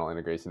mixed panel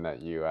integration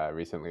that you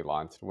recently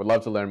launched. Would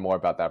love to learn more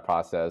about that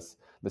process,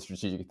 the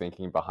strategic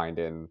thinking behind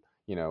it, and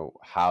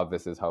how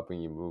this is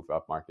helping you move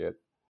up market.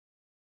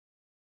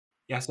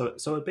 Yeah,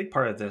 so a big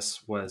part of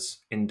this was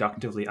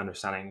inductively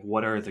understanding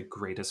what are the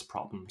greatest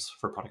problems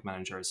for product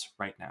managers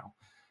right now.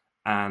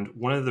 And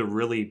one of the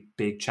really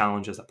big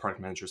challenges that product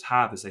managers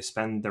have is they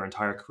spend their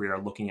entire career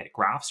looking at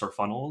graphs or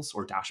funnels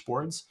or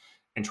dashboards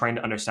and trying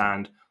to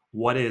understand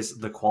what is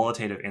the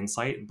qualitative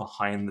insight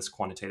behind this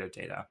quantitative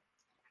data.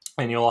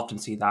 And you'll often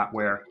see that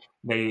where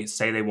they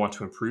say they want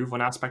to improve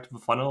one aspect of a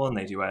funnel and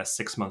they do a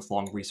 6-month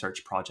long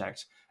research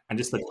project. And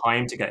just the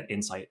time to get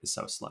insight is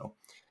so slow.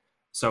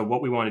 So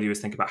what we want to do is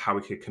think about how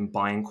we could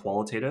combine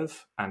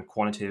qualitative and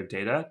quantitative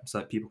data so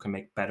that people can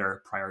make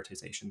better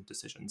prioritization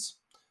decisions.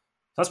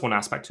 So that's one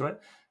aspect to it.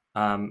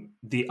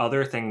 The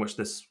other thing which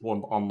this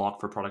will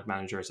unlock for product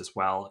managers as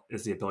well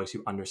is the ability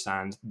to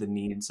understand the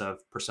needs of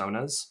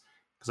personas.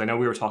 Because I know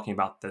we were talking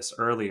about this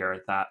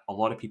earlier, that a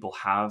lot of people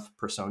have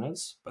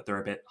personas, but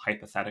they're a bit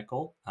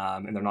hypothetical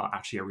and they're not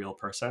actually a real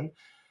person.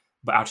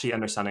 But actually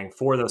understanding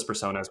for those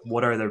personas,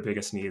 what are their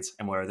biggest needs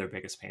and what are their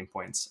biggest pain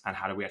points and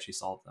how do we actually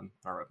solve them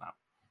on our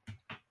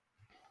roadmap?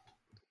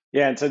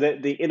 Yeah, and so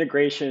the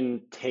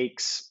integration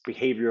takes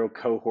behavioral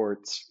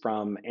cohorts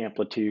from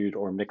Amplitude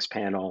or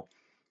Mixpanel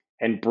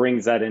and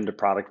brings that into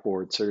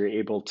Productboard. So you're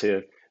able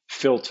to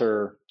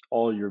filter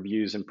all your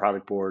views in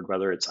Productboard,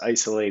 whether it's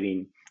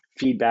isolating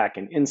feedback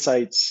and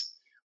insights,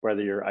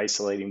 whether you're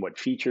isolating what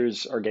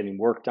features are getting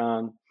worked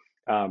on,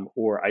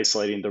 or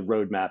isolating the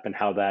roadmap and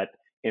how that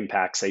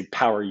impacts, say,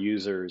 power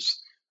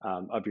users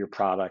of your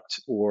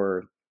product,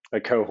 or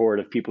a cohort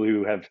of people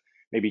who have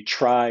maybe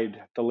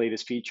tried the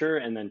latest feature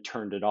and then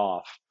turned it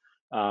off,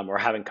 or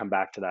haven't come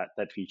back to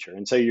that feature.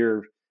 And so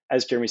you're,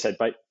 as Jeremy said,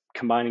 by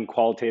combining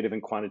qualitative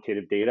and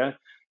quantitative data,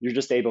 you're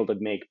just able to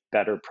make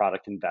better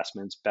product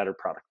investments, better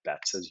product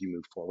bets as you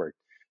move forward.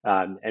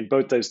 And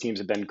both those teams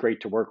have been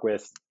great to work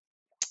with.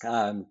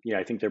 I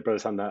think they're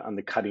both on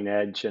the cutting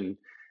edge, and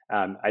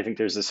I think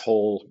there's this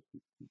whole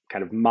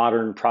kind of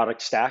modern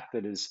product stack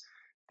that is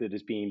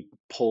being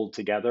pulled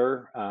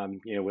together.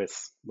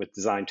 With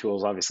design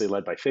tools, obviously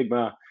led by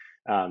Figma.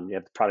 You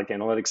have the product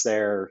analytics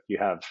there. You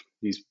have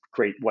these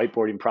great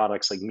whiteboarding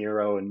products like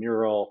Miro and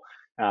Mural.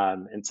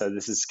 And so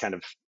this is kind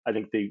of, I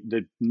think,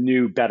 the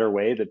new, better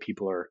way that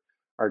people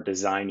are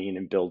designing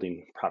and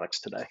building products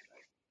today.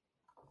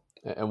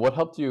 And what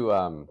helped you,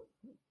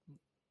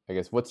 I I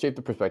guess, what shaped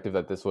the perspective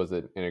that this was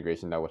an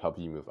integration that would help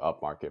you move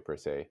up market per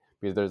se?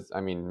 Because there's, I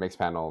mean,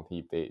 Mixpanel,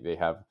 they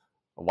have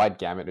a wide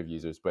gamut of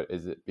users, but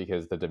is it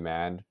because the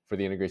demand for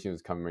the integration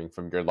was coming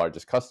from your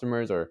largest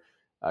customers, or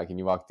can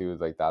you walk through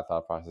like that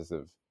thought process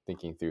of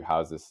thinking through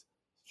how's this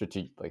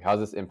strategic, like how's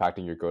this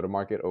impacting your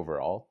go-to-market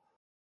overall?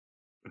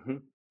 Hmm.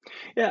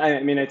 Yeah,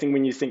 I mean, I think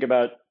when you think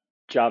about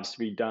jobs to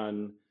be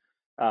done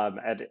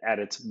at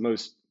its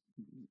most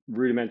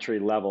rudimentary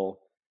level,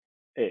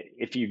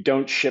 if you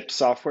don't ship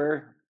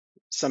software,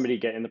 somebody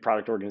get in the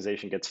product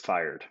organization gets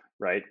fired,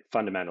 right?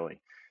 Fundamentally.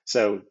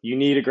 So you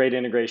need a great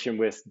integration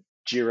with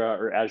Jira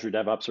or Azure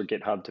DevOps or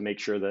GitHub to make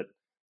sure that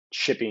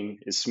shipping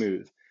is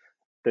smooth.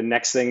 The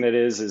next thing that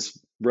is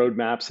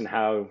roadmaps and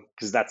how,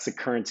 because that's the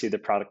currency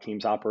that product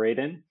teams operate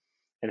in,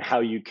 and how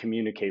you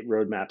communicate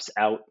roadmaps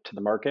out to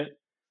the market.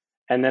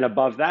 And then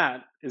above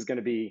that is going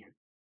to be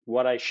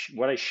what I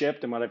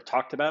shipped and what I've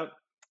talked about.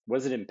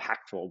 Was it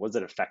impactful? Was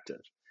it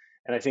effective?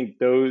 And I think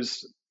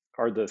those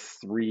are the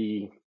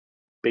three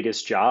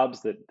biggest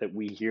jobs that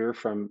we hear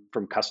from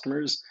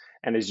customers.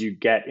 And as you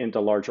get into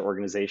larger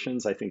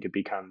organizations, I think it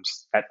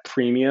becomes that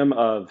premium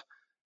of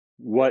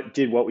what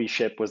we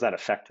ship, was that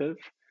effective,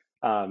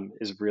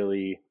 is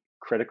really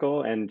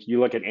critical. And you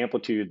look at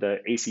Amplitude, the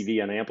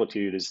ACV on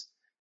Amplitude is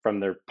from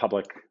their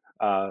public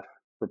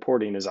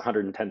reporting is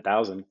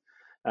 110,000.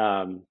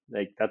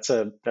 Like that's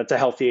a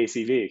healthy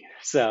ACV.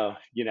 So,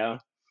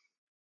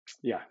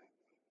 yeah.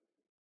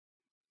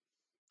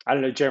 I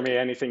don't know, Jeremy,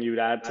 anything you would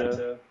add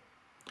to?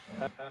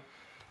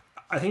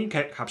 I think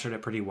you captured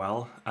it pretty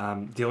well.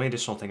 The only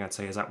additional thing I'd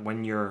say is that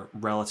when you're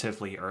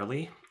relatively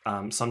early,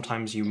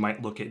 sometimes you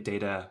might look at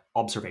data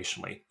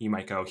observationally. You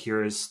might go,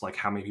 here's like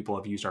how many people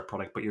have used our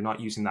product, but you're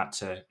not using that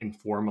to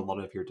inform a lot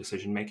of your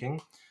decision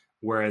making.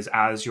 Whereas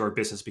as your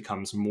business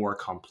becomes more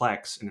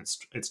complex and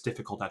it's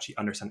difficult to actually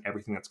understand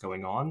everything that's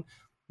going on,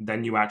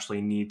 then you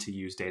actually need to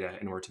use data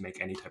in order to make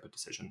any type of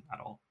decision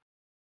at all.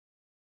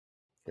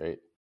 Great.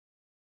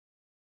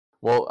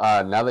 Well,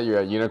 now that you're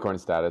at unicorn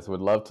status,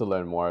 would love to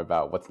learn more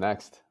about what's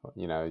next.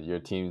 Your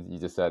team, you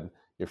just said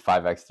you're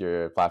 5x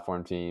your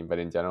platform team, but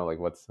in general, like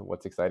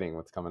what's exciting,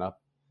 what's coming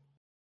up?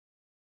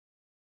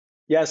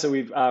 Yeah, so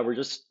we're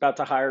just about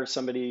to hire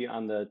somebody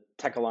on the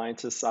tech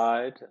alliances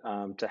side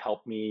to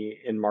help me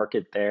in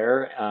market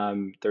there.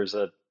 There's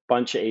a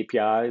bunch of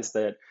APIs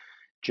that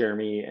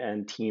Jeremy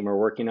and team are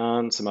working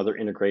on, some other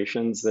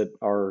integrations that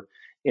are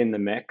in the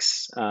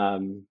mix.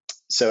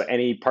 So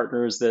any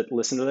partners that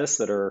listen to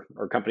this or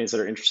companies that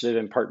are interested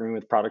in partnering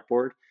with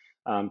Productboard,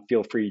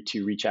 feel free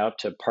to reach out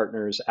to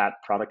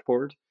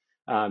partners@Productboard.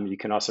 You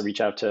can also reach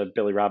out to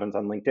Billy Robbins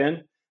on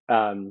LinkedIn.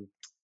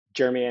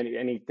 Jeremy,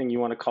 anything you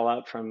want to call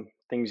out from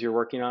things you're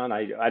working on?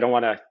 I don't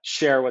want to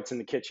share what's in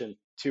the kitchen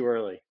too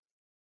early.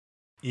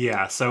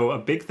 Yeah, so a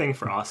big thing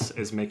for us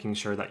is making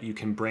sure that you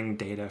can bring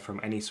data from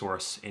any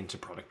source into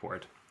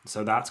Productboard.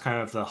 So that's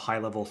kind of the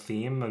high-level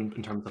theme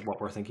in terms of what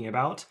we're thinking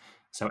about.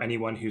 So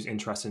anyone who's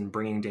interested in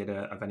bringing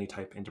data of any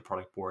type into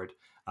Productboard,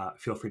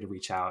 feel free to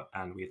reach out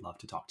and we'd love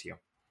to talk to you.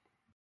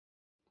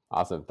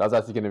 Awesome. That's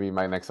actually going to be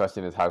my next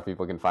question, is how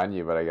people can find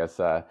you, but I guess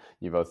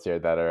you both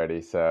shared that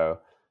already. So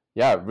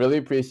yeah, really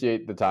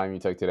appreciate the time you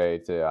took today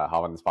to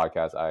hop on this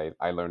podcast.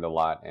 I learned a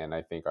lot, and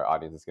I think our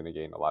audience is going to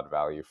gain a lot of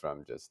value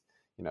from just,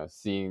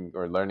 seeing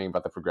or learning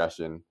about the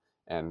progression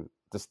and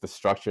just the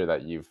structure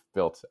that you've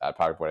built at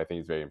Productboard. I think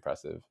is very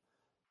impressive.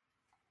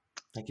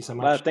 Thank you so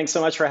much. Thanks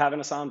so much for having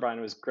us on, Brian.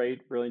 It was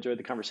great. Really enjoyed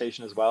the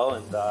conversation as well,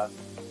 and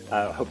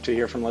hope to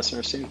hear from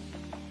listeners soon.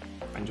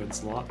 I enjoyed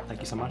this a lot. Thank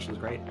you so much. It was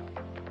great.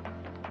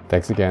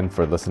 Thanks again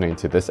for listening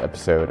to this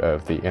episode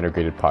of the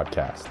Integrated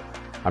Podcast.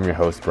 I'm your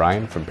host,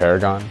 Brian from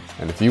Paragon,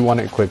 and if you want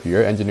to equip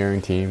your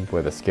engineering team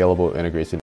with a scalable integration